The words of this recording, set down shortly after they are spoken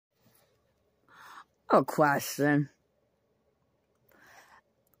A question.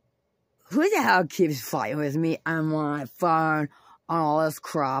 Who the hell keeps fighting with me on my phone on all this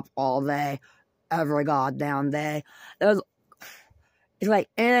crap all day, every goddamn day? It's like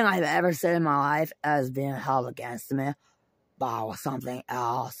anything I've ever said in my life has been held against me by something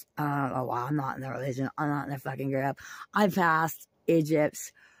else. I don't know why. I'm not in the religion. I'm not in the fucking group. I passed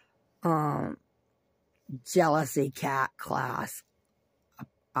Egypt's jealousy cat class.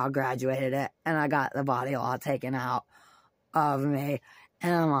 I graduated it, and I got the body law taken out of me,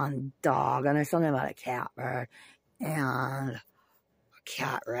 and I'm on dog, and there's something about a cat bird, and a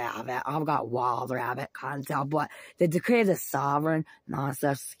cat rabbit. I've got wild rabbit concept, but the decree of the sovereign,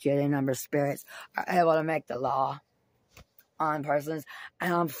 non-social security number spirits are able to make the law on persons,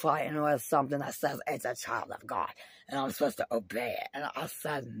 and I'm fighting with something that says it's a child of God, and I'm supposed to obey it, and I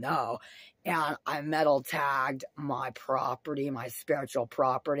said no, and I metal tagged my property, my spiritual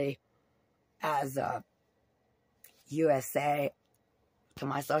property, as a USA to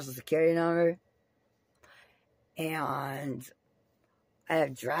my social security number, and I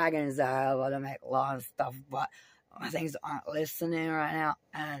have dragons that are able to make law and stuff, but my things aren't listening right now,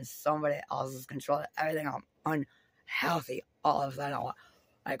 and somebody else is controlling everything. I'm unhealthy all of a sudden.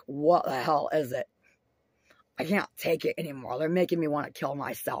 Like, what the hell is it? I can't take it anymore. They're making me want to kill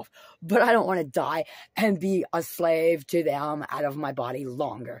myself. But I don't want to die and be a slave to them out of my body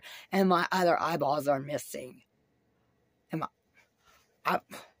longer. And my other eyeballs are missing. And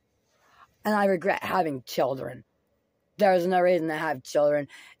I regret having children. There's no reason to have children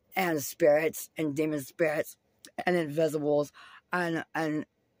and spirits and demon spirits and invisibles and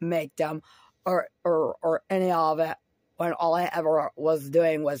make them or any of it, when all I ever was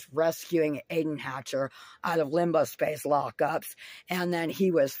doing was rescuing Aiden Hatcher out of limbo space lockups, and then he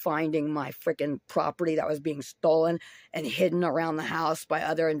was finding my freaking property that was being stolen and hidden around the house by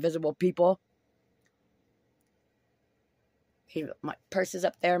other invisible people. My purse is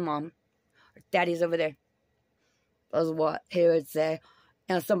up there, Mom. Daddy's over there. That's what he would say.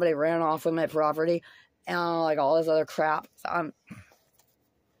 And somebody ran off with my property and like all this other crap. So I'm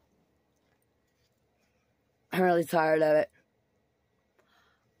really tired of it.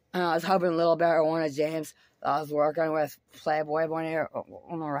 I was hoping Little Bear, one of James that I was working with, Playboy, one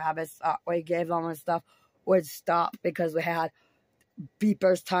of the rabbits we gave them and stuff, would stop because we had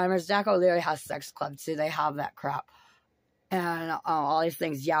beepers, timers. Jacko literally has sex clubs too. They have that crap. And all these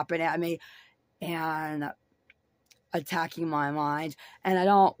things yapping at me and attacking my mind. And I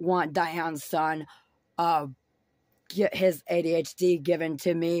don't want Diane's son get his ADHD given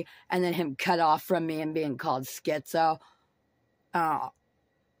to me and then him cut off from me and being called schizo. Y'all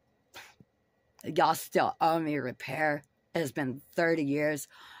still owe me repair. It's been 30 years.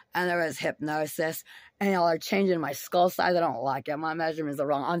 And there was hypnosis. And y'all are changing my skull size. I don't like it. My measurements are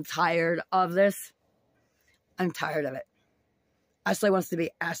wrong. I'm tired of this. I'm tired of it. Ashley wants to be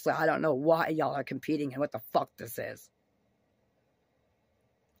Ashley. I don't know why y'all are competing and what the fuck this is.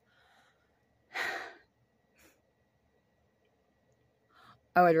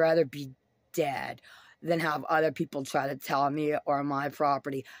 I would rather be dead than have other people try to tell me or my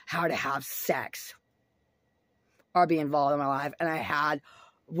property how to have sex or be involved in my life. And I had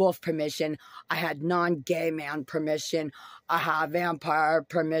wolf permission. I had non-gay man permission. I have vampire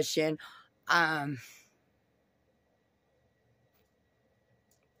permission. Have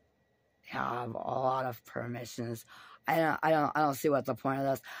a lot of permissions. I don't see what the point of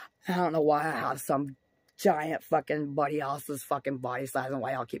this. I don't know why I have some giant fucking buddy else's fucking body size and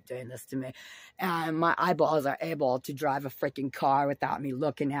why y'all keep doing this to me. And my eyeballs are able to drive a freaking car without me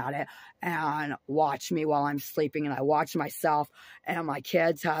looking at it and watch me while I'm sleeping, and I watch myself, and my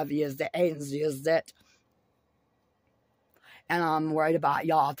kids have used it. Aiden's used it. And I'm worried about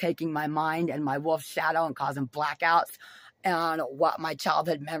y'all taking my mind and my wolf shadow and causing blackouts and what my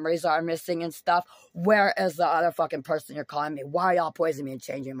childhood memories are missing and stuff. Where is the other fucking person you're calling me? Why are y'all poisoning me and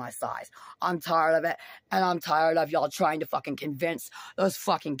changing my size? I'm tired of it, and I'm tired of y'all trying to fucking convince those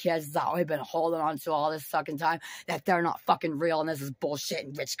fucking kids that we've been holding on to all this fucking time that they're not fucking real and this is bullshit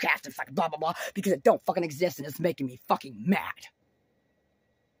and witchcraft and fucking blah blah blah because it don't fucking exist, and it's making me fucking mad.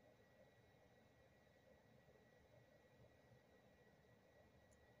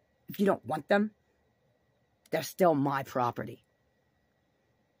 If you don't want them, they're still my property.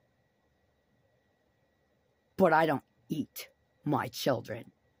 But I don't eat my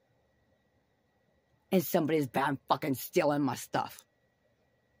children. And somebody's been fucking stealing my stuff.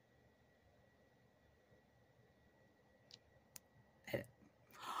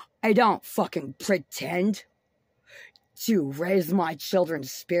 I don't fucking pretend to raise my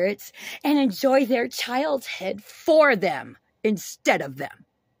children's spirits and enjoy their childhood for them instead of them.